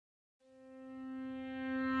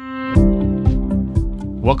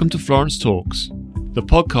Welcome to Florence Talks, the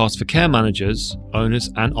podcast for care managers,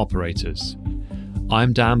 owners and operators.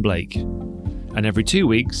 I'm Dan Blake, and every 2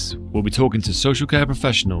 weeks we'll be talking to social care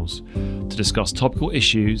professionals to discuss topical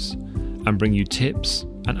issues and bring you tips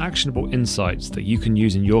and actionable insights that you can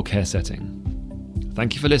use in your care setting.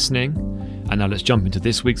 Thank you for listening, and now let's jump into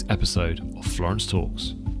this week's episode of Florence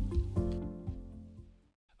Talks.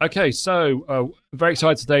 Okay, so very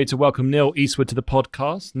excited today to welcome Neil Eastwood to the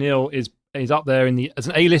podcast. Neil is up there as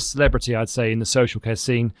an A-list celebrity, I'd say, in the social care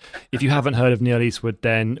scene. If you haven't heard of Neil Eastwood,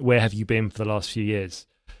 then where have you been for the last few years?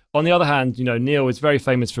 On the other hand, Neil is very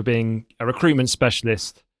famous for being a recruitment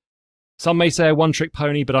specialist. Some may say a one-trick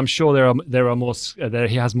pony, but I'm sure there are more.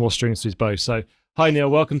 He has more strings to his bow. So, hi Neil,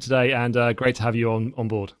 welcome today, and great to have you on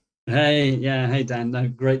board. Hey Dan, no,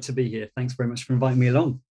 great to be here. Thanks very much for inviting me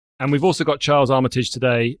along. And we've also got Charles Armitage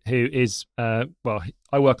today, who is, I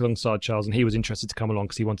work alongside Charles, and he was interested to come along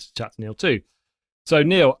because he wanted to chat to Neil too. So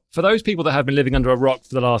Neil, for those people that have been living under a rock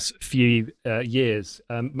for the last few years,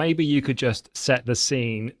 maybe you could just set the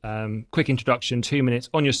scene, quick introduction, 2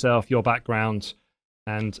 minutes on yourself, your background,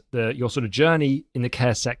 and your sort of journey in the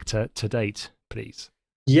care sector to date, please.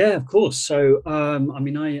 Yeah, of course. So,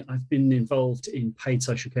 I've been involved in paid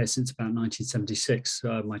social care since about 1976.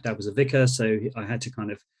 My dad was a vicar, so I had to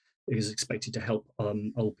it was expected to help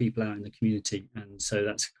old people out in the community. And so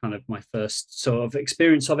that's kind of my first sort of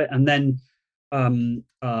experience of it. And then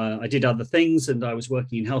I did other things, and I was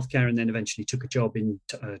working in healthcare, and then eventually took a job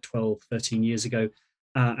 13 years ago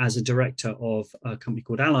as a director of a company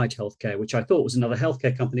called Allied Healthcare, which I thought was another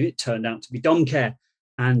healthcare company. It turned out to be Domcare.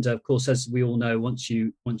 And of course, as we all know, once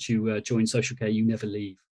you join social care, you never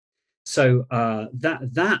leave. So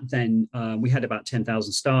then we had about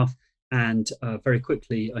 10,000 staff. And very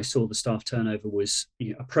quickly, I saw the staff turnover was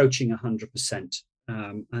approaching 100%.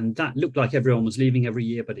 And that looked like everyone was leaving every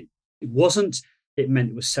year, but it wasn't. It meant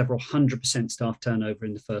it was several 100% staff turnover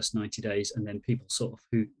in the first 90 days. And then people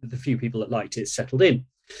the few people that liked it settled in.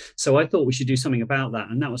 So I thought we should do something about that.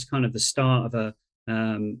 And that was kind of the start of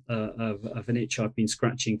an itch I've been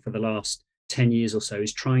scratching for the last 10 years or so,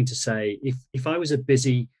 is trying to say, if I was a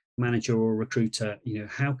busy manager or recruiter,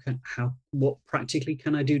 what practically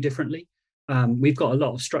can I do differently? We've got a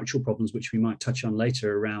lot of structural problems, which we might touch on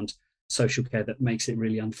later, around social care that makes it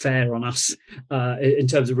really unfair on us in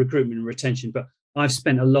terms of recruitment and retention. But I've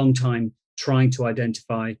spent a long time trying to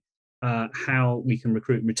identify how we can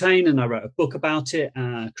recruit and retain, and I wrote a book about it,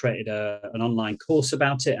 created an online course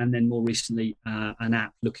about it, and then more recently an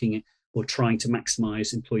app looking at or trying to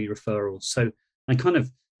maximize employee referrals. So I'm kind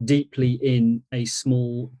of deeply in a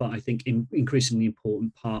small but I think increasingly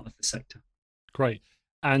important part of the sector. Great.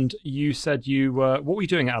 And you said what were you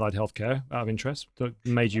doing at Allied Healthcare, out of interest, that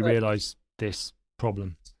made you realize this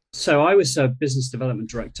problem? So I was a business development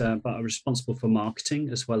director, but I was responsible for marketing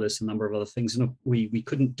as well as a number of other things. And we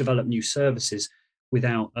couldn't develop new services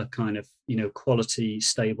without a kind of, quality,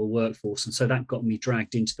 stable workforce. And so that got me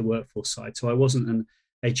dragged into the workforce side. So I wasn't an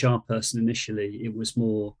HR person initially. It was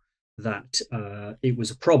more that it was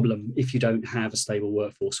a problem if you don't have a stable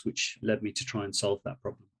workforce, which led me to try and solve that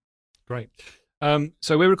problem. Great.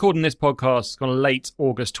 So we're recording this podcast kind of late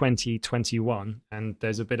August 2021, and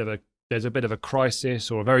there's a bit of a crisis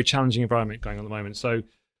or a very challenging environment going on at the moment. So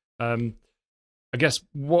I guess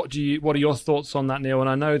what are your thoughts on that, Neil? And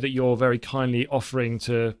I know that you're very kindly offering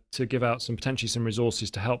to give out potentially some resources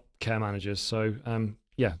to help care managers. So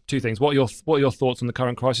two things. What are your thoughts on the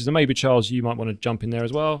current crisis? And maybe Charles, you might want to jump in there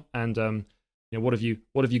as well. And what have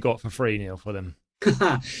you got for free, Neil, for them?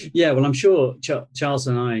 Yeah, well, I'm sure Charles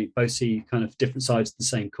and I both see kind of different sides of the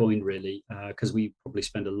same coin, really, because we probably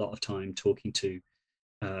spend a lot of time talking to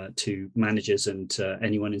managers and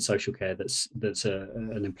anyone in social care that's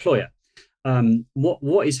an employer.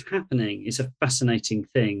 What is happening is a fascinating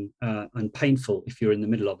thing and painful if you're in the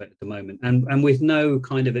middle of it at the moment, and with no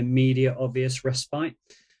kind of immediate obvious respite.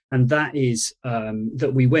 And that is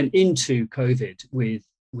that we went into COVID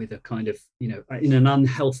with a kind of in an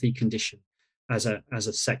unhealthy condition as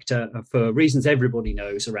a sector for reasons everybody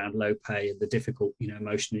knows, around low pay and the difficult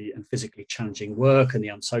emotionally and physically challenging work and the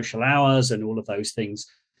unsocial hours and all of those things.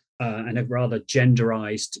 And a rather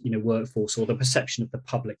genderized, workforce, or the perception of the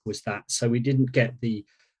public was that. So we didn't get the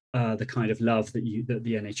kind of love that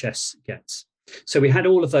the NHS gets. So we had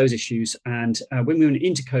all of those issues, and when we went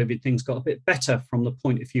into COVID, things got a bit better from the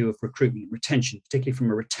point of view of recruitment and retention, particularly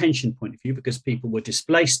from a retention point of view, because people were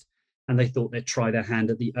displaced and they thought they'd try their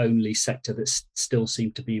hand at the only sector that still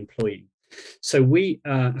seemed to be employing. So we,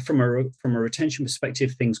 from a retention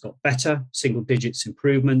perspective, things got better, single digits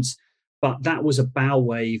improvements. But that was a bow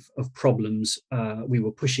wave of problems we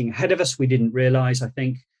were pushing ahead of us. We didn't realize, I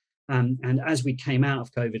think, And as we came out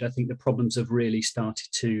of COVID, I think the problems have really started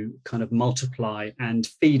to kind of multiply and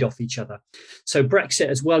feed off each other. So Brexit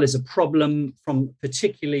as well is a problem, from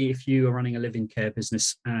particularly if you are running a live-in care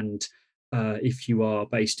business and if you are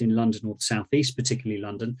based in London or the Southeast, particularly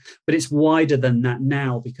London. But it's wider than that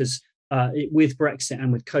now, because with Brexit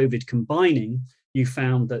and with COVID combining, you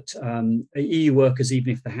found that EU workers,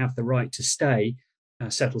 even if they have the right to stay,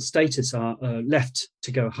 settled status, are left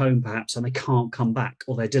to go home perhaps, and they can't come back,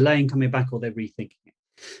 or they're delaying coming back, or they're rethinking it.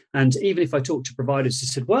 And even if I talk to providers who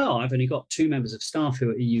said, well, I've only got 2 members of staff who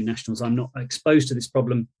are EU nationals, I'm not exposed to this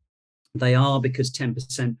problem, they are, because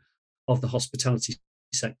 10% of the hospitality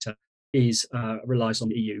sector relies on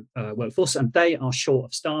the EU workforce, and they are short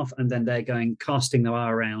of staff, and then they're casting their eye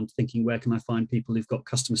around, thinking, where can I find people who've got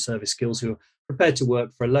customer service skills, who are prepared to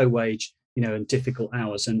work for a low wage, and difficult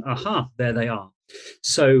hours, and there they are.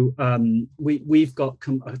 So we've got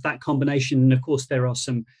that combination, and of course there are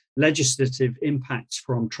some legislative impacts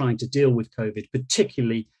from trying to deal with COVID,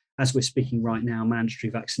 particularly as we're speaking right now,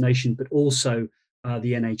 mandatory vaccination, but also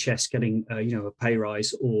the NHS getting a pay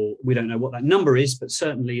rise, or we don't know what that number is, but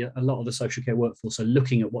certainly a lot of the social care workforce are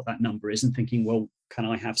looking at what that number is and thinking, well, can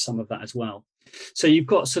I have some of that as well? So you've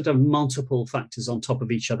got sort of multiple factors on top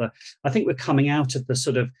of each other. I think we're coming out of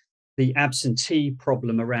the absentee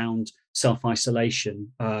problem around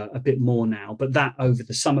self-isolation a bit more now, but that over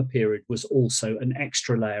the summer period was also an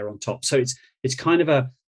extra layer on top. So it's kind of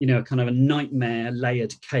a nightmare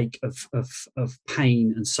layered cake of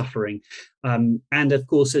pain and suffering. And of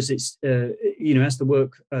course, as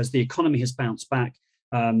the economy has bounced back,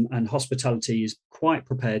 and hospitality is quite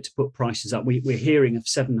prepared to put prices up. We're hearing of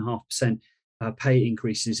 7.5% pay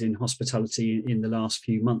increases in hospitality in the last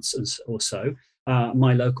few months or so.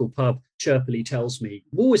 My local pub chirpily tells me,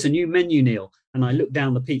 it's a new menu, Neil. And I look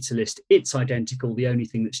down the pizza list, it's identical. The only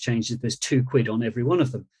thing that's changed is there's £2 on every one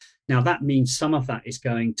of them. Now, that means some of that is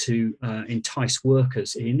going to entice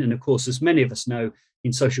workers in. And of course, as many of us know,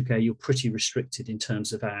 in social care, you're pretty restricted in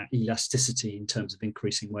terms of our elasticity, in terms of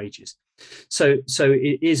increasing wages. So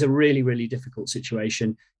it is a really, really difficult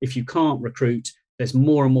situation. If you can't recruit, there's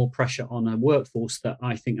more and more pressure on a workforce that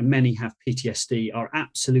I think many have PTSD, are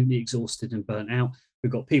absolutely exhausted and burnt out.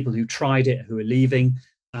 We've got people who tried it, who are leaving.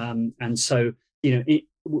 And so,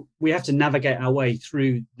 we have to navigate our way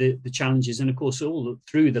through the challenges. And of course, all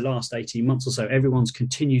through the last 18 months or so, everyone's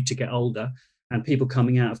continued to get older, and people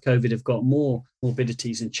coming out of COVID have got more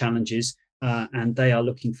morbidities and challenges, and they are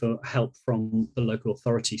looking for help from the local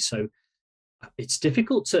authority. So it's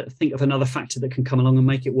difficult to think of another factor that can come along and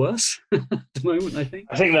make it worse at the moment, I think.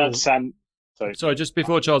 I think that's sorry, just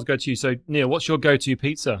before Charles go to you. So Neil, what's your go-to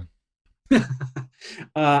pizza?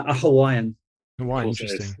 A Hawaiian,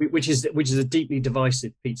 interesting. Which is a deeply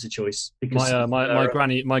divisive pizza choice. Because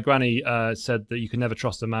my granny said that you can never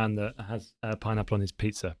trust a man that has pineapple on his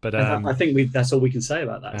pizza. But I think that's all we can say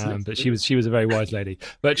about that. Isn't it? But she was a very wise lady.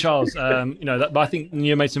 But Charles, but I think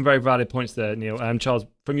you made some very valid points there, Neil. Charles,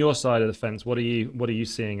 from your side of the fence, what are you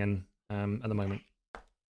seeing at the moment?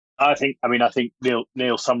 I think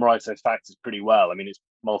Neil summarised those factors pretty well. I mean, it's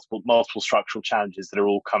multiple structural challenges that are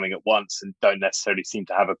all coming at once and don't necessarily seem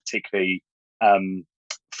to have a particularly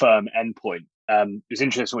firm endpoint. It was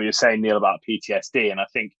interesting what you were saying, Neil, about PTSD, and I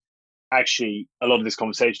think actually a lot of this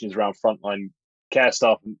conversation is around frontline care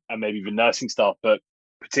staff and maybe even nursing staff, but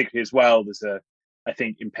particularly as well, there's I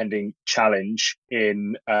think impending challenge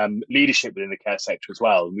in leadership within the care sector as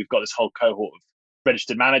well. And we've got this whole cohort of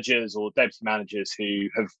registered managers or deputy managers who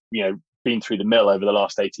have been through the mill over the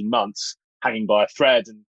last 18 months, hanging by a thread,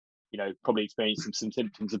 and probably experiencing some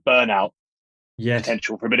symptoms of burnout. Yes.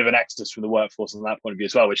 Potential for a bit of an exodus from the workforce on that point of view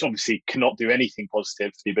as well, which obviously cannot do anything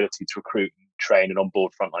positive for the ability to recruit and train and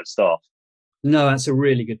onboard frontline staff. No, that's a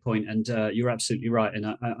really good point, and you're absolutely right.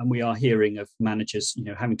 And we are hearing of managers,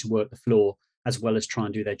 having to work the floor as well as try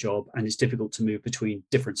and do their job, and it's difficult to move between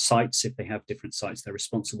different sites if they have different sites they're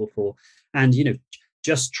responsible for, and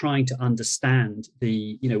just trying to understand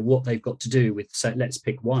what they've got to do with, say, let's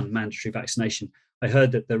pick one, mandatory vaccination. I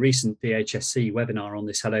heard that the recent DHSC webinar on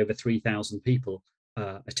this had over 3,000 people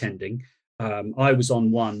attending. I was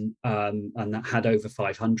on one and that had over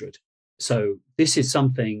 500. So this is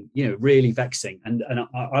something, really vexing. And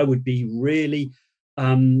I would be really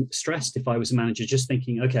stressed if I was a manager, just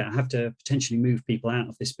thinking, okay, I have to potentially move people out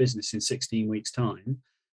of this business in 16 weeks' time.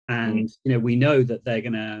 And, we know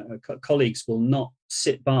that colleagues will not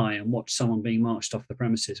sit by and watch someone being marched off the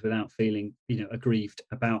premises without feeling, aggrieved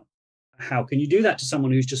about how can you do that to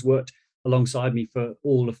someone who's just worked alongside me for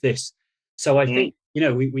all of this. So I think,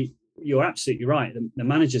 you're absolutely right. The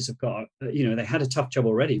managers have got, they had a tough job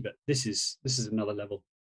already, but this is another level.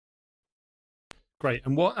 Great.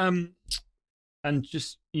 And what and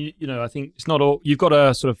just you know, I think it's not all. You've got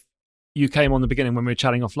a sort of. You came on the beginning when we were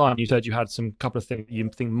chatting offline. You said you had some couple of things that you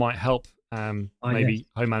think might help maybe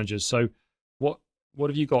home managers. So what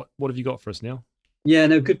have you got? What have you got for us, Neil? Yeah,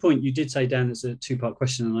 no, good point. You did say, Dan, it's a two-part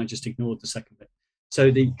question, and I just ignored the second bit.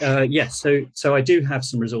 So so I do have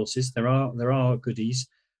some resources. There are goodies,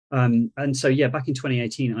 and so yeah, back in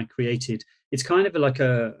 2018, I created. It's kind of like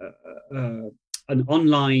an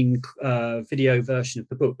online video version of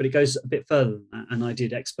the book, but it goes a bit further than that. And I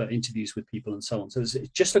did expert interviews with people and so on. So it's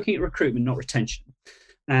just looking at recruitment, not retention.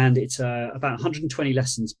 And it's about 120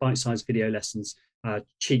 lessons, bite-sized video lessons,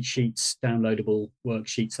 cheat sheets, downloadable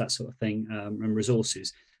worksheets, that sort of thing, and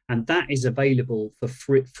resources. And that is available for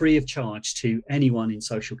free of charge to anyone in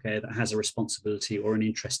social care that has a responsibility or an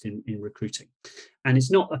interest in recruiting. And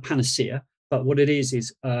it's not a panacea, but what it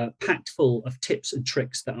is packed full of tips and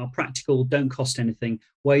tricks that are practical, don't cost anything,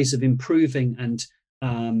 ways of improving and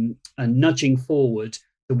nudging forward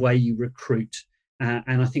the way you recruit.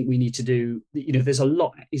 And I think we need to do, you know, there's a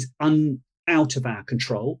lot is out of our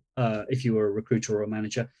control if you were a recruiter or a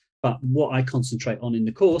manager. But what I concentrate on in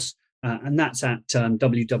the course, and that's at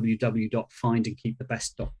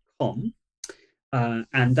www.findandkeepthebest.com.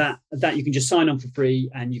 And that you can just sign on for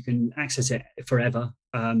free and you can access it forever.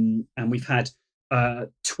 And we've had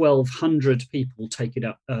 1,200 people take it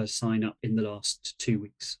up, sign up in the last 2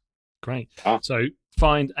 weeks. Great. So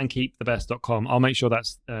findandkeepthebest.com. I'll make sure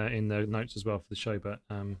that's in the notes as well for the show. But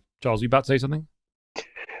Giles, are you about to say something?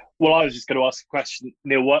 Well, I was just going to ask a question,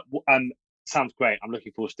 Neil. What sounds great. I'm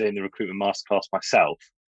looking forward to doing the recruitment masterclass myself.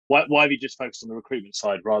 Why have you just focused on the recruitment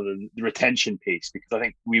side rather than the retention piece? Because I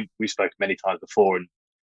think we've spoken many times before, and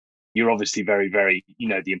you're obviously very, very, you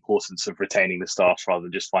know, the importance of retaining the staff rather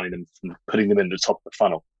than just finding them and putting them in the top of the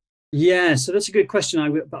funnel. Yeah, so that's a good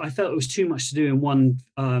question. But I felt it was too much to do in one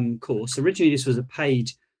course. Originally, this was a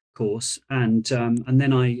paid course, and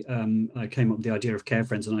then I came up with the idea of Care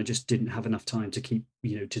Friends, and I just didn't have enough time to keep,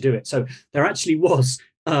 you know, to do it. So there actually was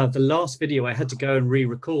the last video I had to go and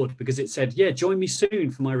re-record because it said, yeah, join me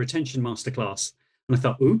soon for my retention masterclass. And I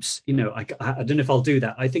thought, oops, you know, I don't know if I'll do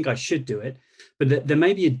that. I think I should do it, but there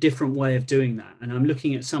may be a different way of doing that. And I'm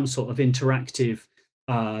looking at some sort of interactive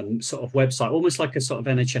sort of website, almost like a sort of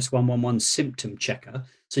NHS 111 symptom checker.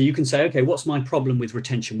 So you can say, okay, what's my problem with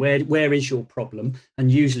retention? Where is your problem?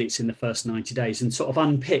 And usually it's in the first 90 days, and sort of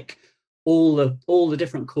unpick all the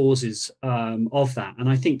different causes of that. And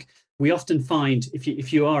I think we often find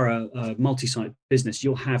if you are a multi-site business,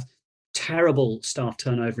 you'll have terrible staff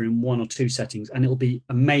turnover in one or two settings, and it'll be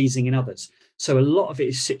amazing in others. So a lot of it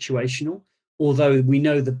is situational, although we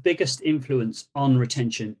know the biggest influence on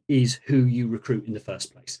retention is who you recruit in the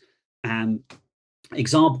first place.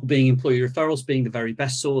 Example being employee referrals being the very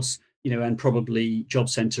best source, you know, and probably Job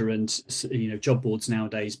Centre and, you know, job boards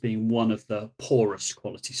nowadays being one of the poorest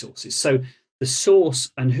quality sources. So the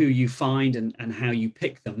source and who you find and how you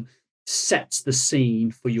pick them sets the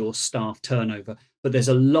scene for your staff turnover. But there's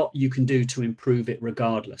a lot you can do to improve it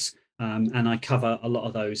regardless. And I cover a lot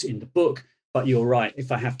of those in the book. But you're right.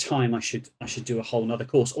 If I have time, I should do a whole nother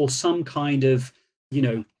course or some kind of, you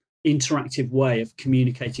know, interactive way of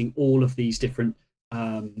communicating all of these different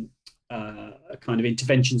kind of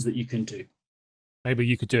interventions that you can do. Maybe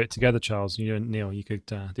you could do it together, Charles. You and Neil, you could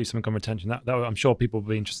do something on retention. That I'm sure people will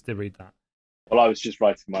be interested to read that. Well, I was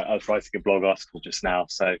writing a blog article just now,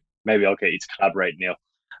 so maybe I'll get you to collaborate, Neil.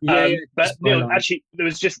 Yeah, but Neil, actually, there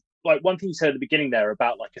was just like one thing you said at the beginning there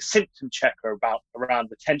about like a symptom checker around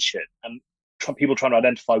retention and people trying to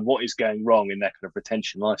identify what is going wrong in their kind of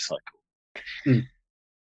retention life cycle.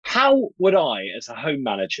 How would I, as a home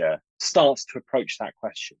manager, start to approach that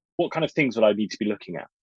question? What kind of things would I need to be looking at?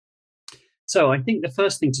 So I think the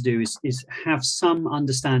first thing to do is have some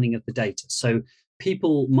understanding of the data. So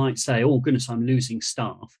people might say, oh, goodness, I'm losing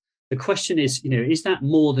staff. The question is, you know, is that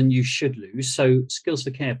more than you should lose? So Skills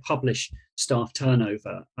for Care publish staff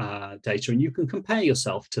turnover data, and you can compare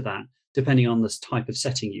yourself to that depending on the type of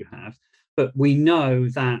setting you have. But we know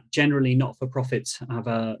that generally not-for-profits have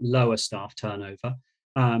a lower staff turnover.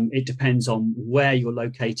 It depends on where you're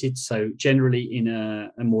located. So generally in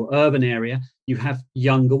a more urban area, you have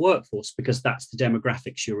younger workforce because that's the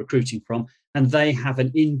demographics you're recruiting from. And they have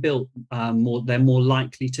an inbuilt, they're more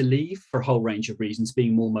likely to leave for a whole range of reasons,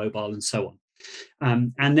 being more mobile and so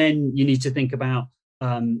on. And then you need to think about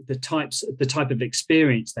the type of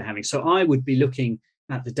experience they're having. So I would be looking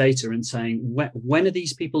at the data and saying, when are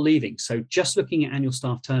these people leaving? So just looking at annual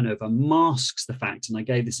staff turnover masks the fact, and I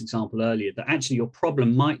gave this example earlier, that actually your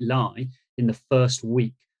problem might lie in the first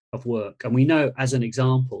week of work. And we know, as an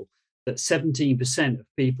example, that 17% of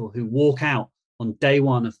people who walk out on day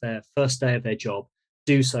one of their first day of their job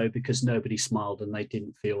do so because nobody smiled and they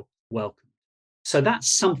didn't feel welcome. So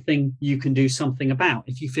that's something you can do something about.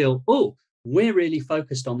 If you feel, oh, we're really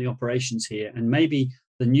focused on the operations here, and maybe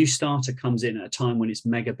the new starter comes in at a time when it's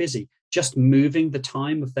mega busy, just moving the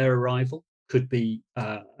time of their arrival could be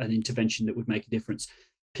an intervention that would make a difference.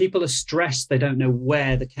 People are stressed. They don't know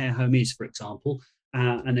where the care home is, for example,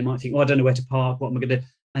 and they might think, oh, I don't know where to park. What am I going to do?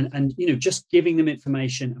 And just giving them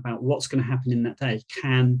information about what's going to happen in that day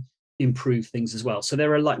can improve things as well. So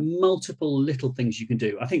there are like multiple little things you can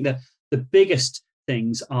do. I think that the biggest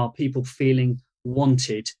things are people feeling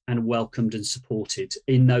wanted and welcomed and supported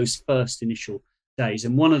in those first initial days.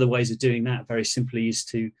 And one of the ways of doing that very simply is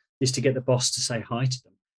to get the boss to say hi to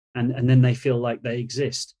them, and then they feel like they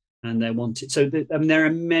exist and they're wanted. So there are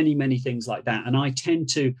many things like that. And I tend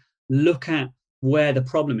to look at where the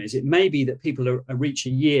problem is. It may be that people reach a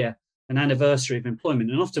year, an anniversary of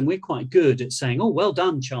employment, and often we're quite good at saying, oh, well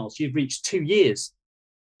done, Charles, you've reached 2 years,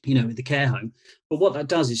 with the care home. But what that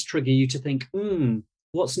does is trigger you to think,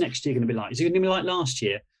 what's next year going to be like? Is it going to be like last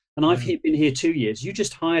year? And I've been here 2 years. You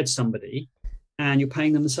just hired somebody and you're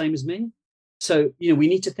paying them the same as me. So, we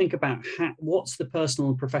need to think about what's the personal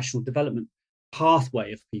and professional development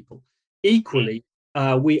pathway of people. Equally,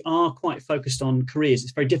 we are quite focused on careers.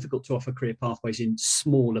 It's very difficult to offer career pathways in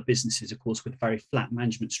smaller businesses, of course, with very flat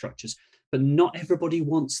management structures, but not everybody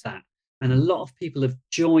wants that. And a lot of people have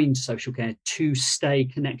joined social care to stay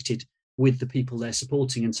connected with the people they're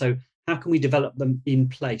supporting. And so how can we develop them in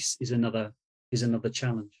place is another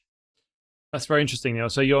challenge. That's very interesting, Neil.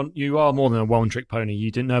 So you are more than a one-trick pony.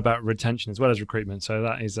 You didn't know about retention as well as recruitment. So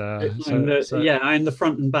that is I'm the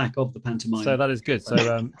front and back of the pantomime. So that is good.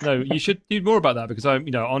 So no, you should do more about that, because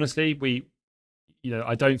honestly,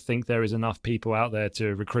 I don't think there is enough people out there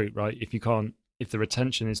to recruit. Right? If the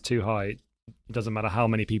retention is too high, it doesn't matter how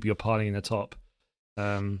many people you're piling in the top.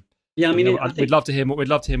 We'd love to hear more. We'd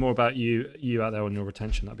love to hear more about you out there on your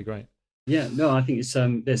retention. That'd be great. Yeah, no, I think it's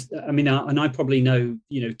and I probably know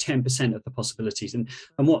 10% of the possibilities, and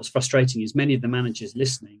what's frustrating is many of the managers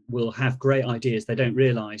listening will have great ideas. They don't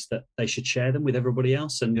realise that they should share them with everybody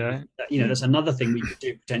else, and that's another thing we could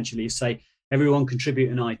do potentially, is say everyone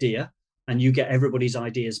contribute an idea and you get everybody's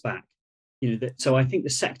ideas back. So I think the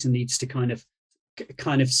sector needs to kind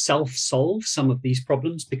of self-solve some of these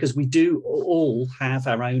problems, because we do all have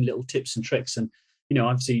our own little tips and tricks, and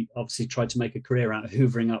obviously tried to make a career out of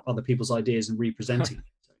hoovering up other people's ideas and representing.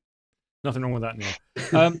 Nothing wrong with that,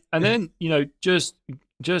 Neil. And then, just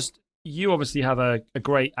you obviously have a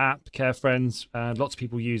great app, Care Friends. Lots of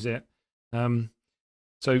people use it.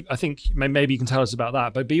 So I think maybe you can tell us about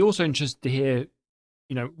that. But be also interested to hear,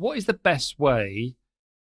 what is the best way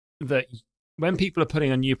that when people are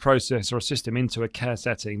putting a new process or a system into a care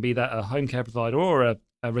setting, be that a home care provider or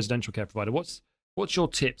a residential care provider, what's your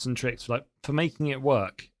tips and tricks for making it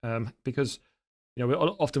work? Because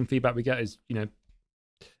often feedback we get is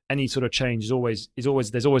any sort of change is always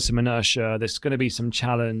there's always some inertia. There's going to be some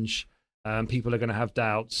challenge. People are going to have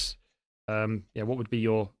doubts. What would be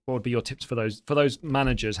your tips for those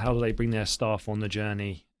managers? How do they bring their staff on the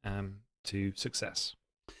journey to success?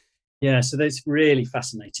 Yeah, so that's really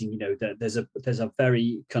fascinating. There's a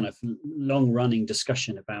very kind of long-running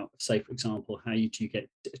discussion about, say, for example, how do you get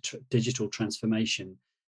digital transformation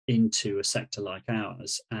into a sector like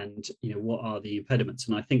ours, and what are the impediments?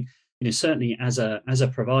 And I think certainly as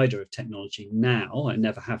a provider of technology now, and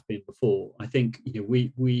never have been before, I think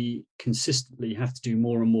we consistently have to do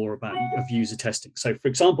more and more of user testing. So, for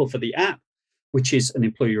example, for the app, which is an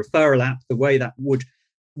employee referral app, the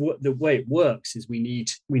way it works is we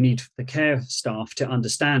need the care staff to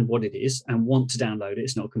understand what it is and want to download it.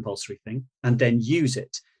 It's not a compulsory thing, and then use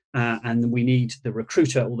it. And we need the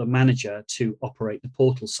recruiter or the manager to operate the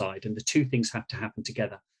portal side, and the two things have to happen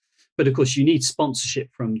together. But of course, you need sponsorship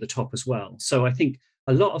from the top as well. So I think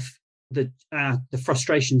a lot of the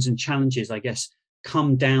frustrations and challenges, I guess,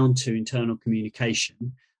 come down to internal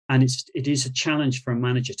communication. And it is a challenge for a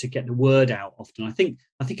manager to get the word out often. I think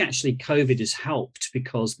actually COVID has helped,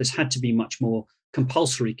 because there's had to be much more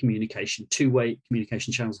compulsory communication. Two-way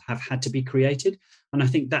communication channels have had to be created. And I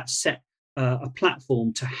think that set a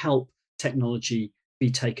platform to help technology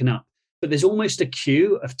be taken up. But there's almost a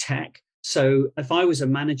queue of tech. So if I was a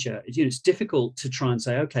manager, it's difficult to try and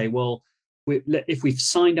say, okay, well, if we've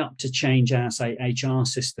signed up to change our, say, HR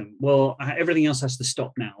system, well, everything else has to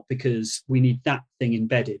stop now because we need that thing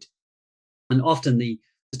embedded. And often the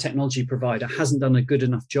technology provider hasn't done a good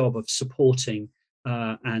enough job of supporting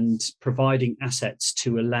and providing assets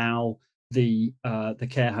to allow the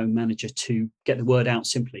care home manager to get the word out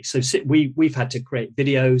simply. So we've had to create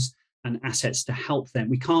videos and assets to help them.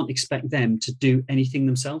 We can't expect them to do anything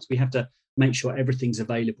themselves. We have to make sure everything's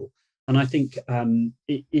available. And I think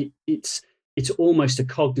it's almost a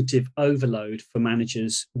cognitive overload for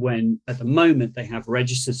managers when at the moment they have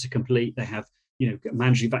registers to complete, they have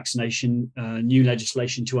mandatory vaccination, new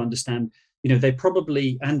legislation to understand. They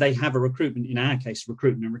probably, and they have a recruitment, in our case,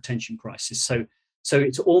 recruitment and retention crisis. So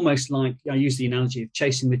it's almost like, I use the analogy of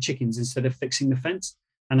chasing the chickens instead of fixing the fence.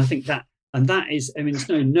 And I think that is, I mean, it's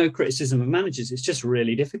no criticism of managers. It's just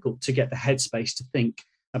really difficult to get the headspace to think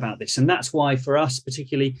about this. And that's why for us,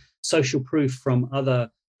 particularly, social proof from other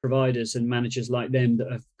providers and managers like them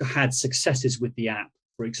that have had successes with the app,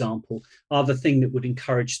 for example, are the thing that would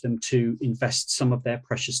encourage them to invest some of their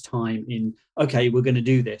precious time in, okay, we're going to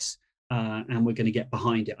do this. And we're going to get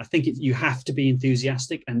behind it. I think you have to be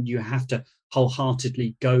enthusiastic and you have to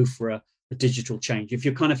wholeheartedly go for a digital change. If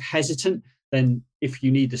you're kind of hesitant, then if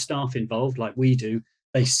you need the staff involved, like we do,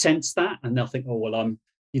 they sense that and they'll think, oh, well,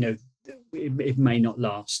 it may not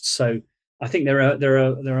last. So I think there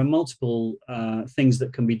are multiple things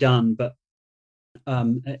that can be done, but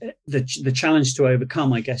the challenge to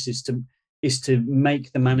overcome, I guess, is to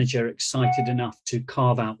make the manager excited enough to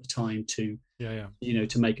carve out the time to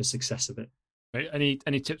to make a success of it.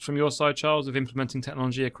 Any tips from your side, Charles, of implementing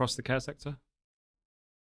technology across the care sector?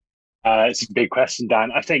 It's a big question,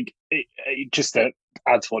 Dan. I think just to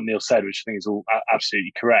add to what Neil said, which I think is all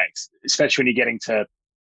absolutely correct, especially when you're getting to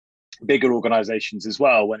bigger organizations as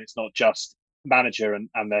well, when it's not just manager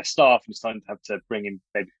and their staff, and you're starting to have to bring in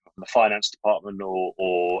maybe from the finance department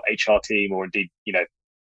or HR team, or indeed,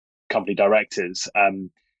 company directors,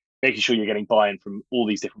 making sure you're getting buy-in from all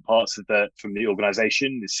these different parts of the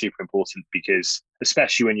organization is super important, because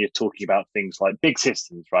especially when you're talking about things like big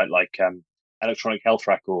systems, right? Like electronic health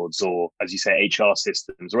records, or as you say, HR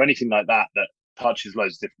systems, or anything like that touches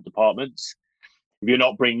loads of different departments. If you're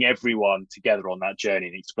not bringing everyone together on that journey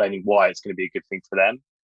and explaining why it's going to be a good thing for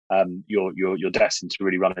them, you're destined to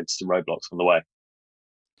really run into some roadblocks on the way.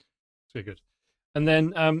 Very good. And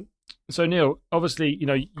then, so Neil, obviously,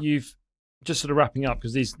 you've just sort of wrapping up,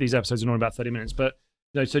 because these episodes are normally about 30 minutes, but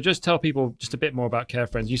so just tell people just a bit more about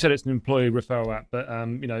CareFriends. You said it's an employee referral app, but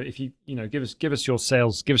if you give us your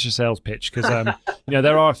sales pitch, because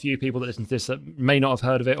there are a few people that listen to this that may not have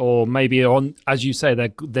heard of it, or maybe on, as you say,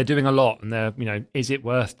 they're doing a lot, and they're is it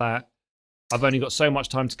worth that? I've only got so much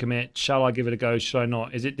time to commit. Shall I give it a go? Should I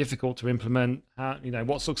not? Is it difficult to implement?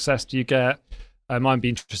 What success do you get? I'd be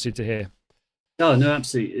interested to hear. Oh, no,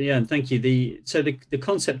 absolutely. Yeah, and thank you. The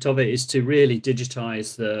concept of it is to really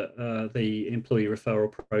digitize the employee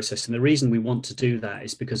referral process. And the reason we want to do that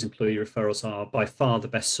is because employee referrals are by far the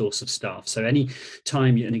best source of staff. So any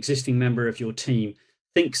time an existing member of your team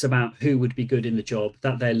thinks about who would be good in the job,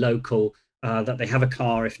 that they're local, that they have a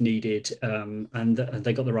car if needed, and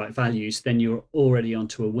they got the right values, then you're already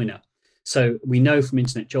onto a winner. So we know from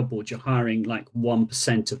Internet Job Board, you're hiring like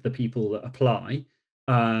 1% of the people that apply.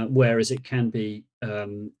 Whereas it can be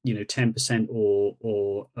 10%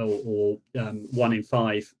 or 1 in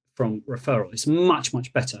 5 from referral. It's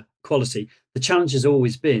much better quality. The challenge has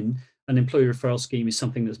always been an employee referral scheme is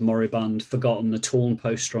something that's moribund, forgotten, a torn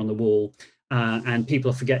poster on the wall, and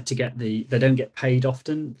people forget to get they don't get paid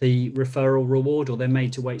often, the referral reward, or they're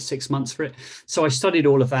made to wait 6 months for it. So I studied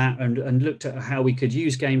all of that and looked at how we could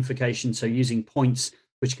use gamification, so using points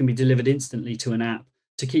which can be delivered instantly to an app,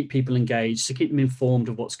 to keep people engaged, to keep them informed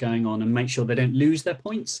of what's going on, and make sure they don't lose their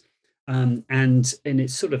points. And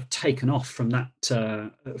it's sort of taken off from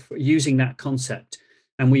that, using that concept.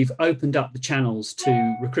 And we've opened up the channels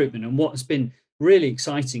to recruitment. And what has been really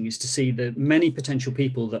exciting is to see the many potential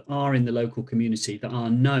people that are in the local community that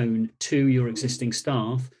are known to your existing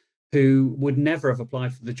staff, who would never have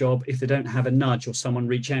applied for the job if they don't have a nudge or someone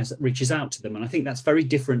reaches out to them. And I think that's very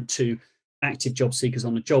different to active job seekers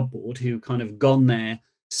on a job board who kind of gone there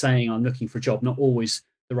saying, I'm looking for a job, not always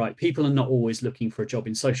the right people and not always looking for a job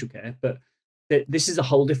in social care, but this is a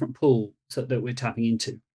whole different pool that we're tapping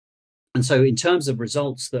into. And so in terms of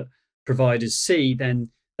results that providers see, then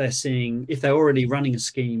they're seeing, if they're already running a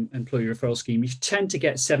scheme, employee referral scheme, you tend to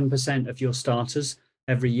get 7% of your starters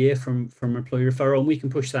every year from employee referral, and we can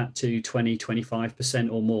push that to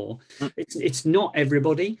 20-25% or more. It's not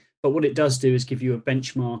everybody, but what it does do is give you a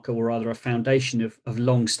benchmark, or rather a foundation of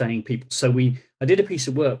long-staying people. So I did a piece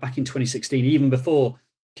of work back in 2016, even before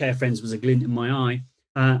CareFriends was a glint in my eye,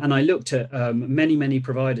 and I looked at many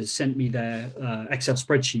providers sent me their Excel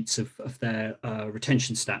spreadsheets of their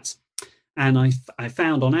retention stats. And I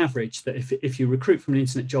found on average that if you recruit from an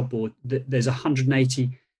Internet Job Board, there's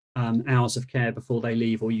 180 hours of care before they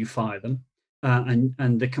leave or you fire them.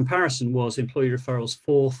 And the comparison was employee referrals,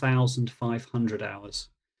 4,500 hours.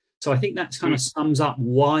 So I think that kind of sums up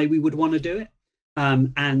why we would want to do it.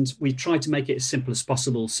 And we try to make it as simple as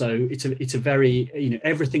possible. So it's a very,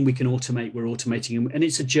 everything we can automate, we're automating, and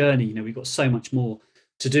it's a journey. We've got so much more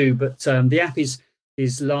to do. But the app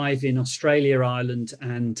is live in Australia, Ireland,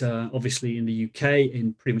 and obviously in the UK,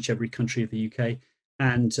 in pretty much every country of the UK,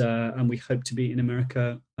 and we hope to be in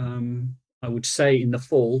America. I would say in the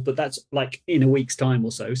fall, but that's like in a week's time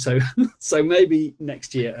or so. So maybe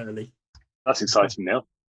next year early. That's exciting, Neil.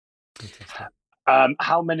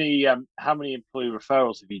 How many employee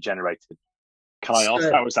referrals have you generated? Can I ask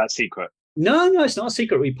that? Was that secret? No, it's not a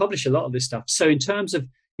secret. We publish a lot of this stuff. So in terms of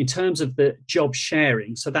the job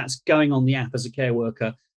sharing, so that's going on the app as a care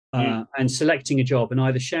worker and selecting a job and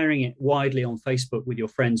either sharing it widely on Facebook with your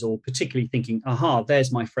friends, or particularly thinking, aha,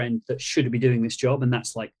 there's my friend that should be doing this job, and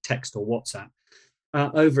that's like text or WhatsApp.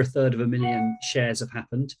 Over 1/3 shares have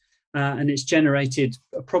happened, and it's generated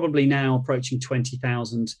probably now approaching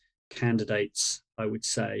 20,000 candidates, I would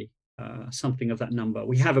say, something of that number.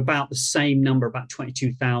 We have about the same number, about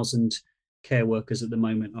 22,000 care workers at the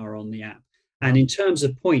moment are on the app. And in terms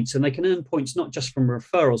of points, and they can earn points not just from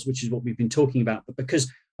referrals, which is what we've been talking about, but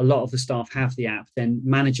because a lot of the staff have the app, then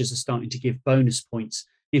managers are starting to give bonus points.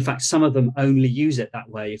 In fact, some of them only use it that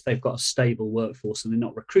way if they've got a stable workforce and they're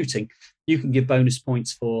not recruiting. You can give bonus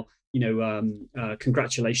points for,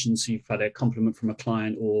 congratulations, you've had a compliment from a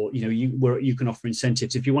client, or you can offer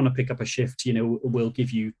incentives. If you want to pick up a shift, we'll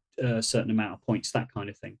give you a certain amount of points, that kind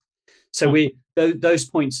of thing. So those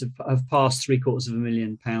points have passed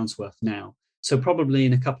 £750,000 worth now. So probably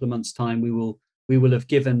in a couple of months' time, we will have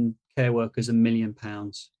given care workers £1 million.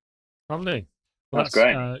 Lovely. Well, that's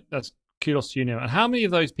great. That's kudos to you, Neil. And how many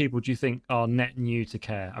of those people do you think are net new to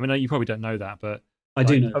care? I mean, you probably don't know that, but I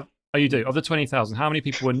do know. Oh, you do? Of the 20,000, how many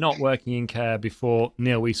people were not working in care before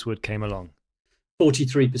Neil Eastwood came along?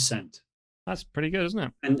 43%. That's pretty good, isn't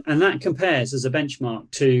it? And that compares as a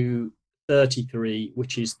benchmark to 33,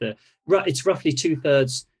 which is it's roughly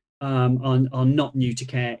 2/3 are not new to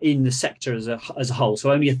care in the sector as a whole.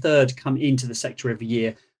 So only 1/3 come into the sector every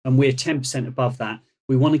year, and we're 10% above that.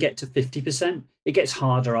 We want to get to 50%. It gets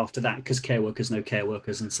harder after that because care workers know care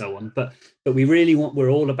workers and so on. But we're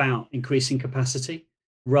all about increasing capacity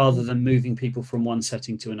rather than moving people from one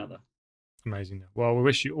setting to another. Amazing. Well, we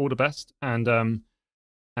wish you all the best, and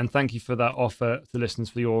thank you for that offer to listeners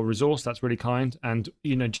for your resource. That's really kind. And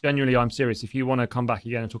genuinely, I'm serious. If you want to come back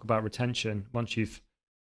again and talk about retention once you've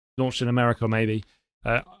launched in America, maybe,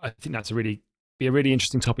 I think that's be a really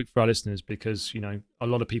interesting topic for our listeners, because a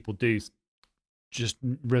lot of people do just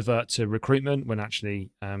revert to recruitment when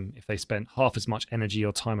actually, if they spent half as much energy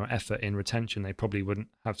or time or effort in retention, they probably wouldn't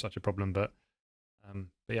have such a problem. But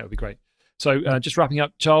yeah, it would be great. So just wrapping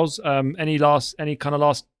up, Charles, any kind of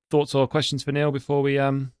last thoughts or questions for Neil before we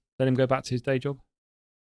let him go back to his day job?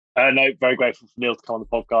 No, very grateful for Neil to come on the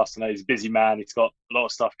podcast. I know he's a busy man. He's got a lot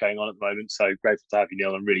of stuff going on at the moment. So grateful to have you,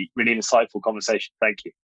 Neil, and really, really insightful conversation. Thank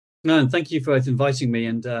you. No, and thank you for both inviting me.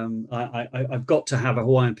 And I've got to have a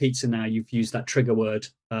Hawaiian pizza now. You've used that trigger word,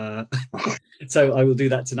 so I will do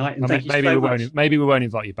that tonight. And thank you so much. Maybe we won't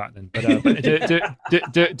invite you back then.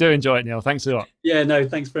 But do enjoy it, Neil. Thanks a lot. Yeah, no,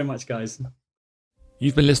 thanks very much, guys.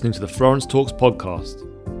 You've been listening to the Florence Talks podcast.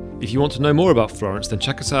 If you want to know more about Florence, then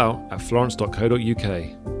check us out at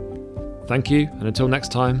florence.co.uk. Thank you, and until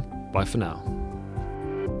next time, bye for now.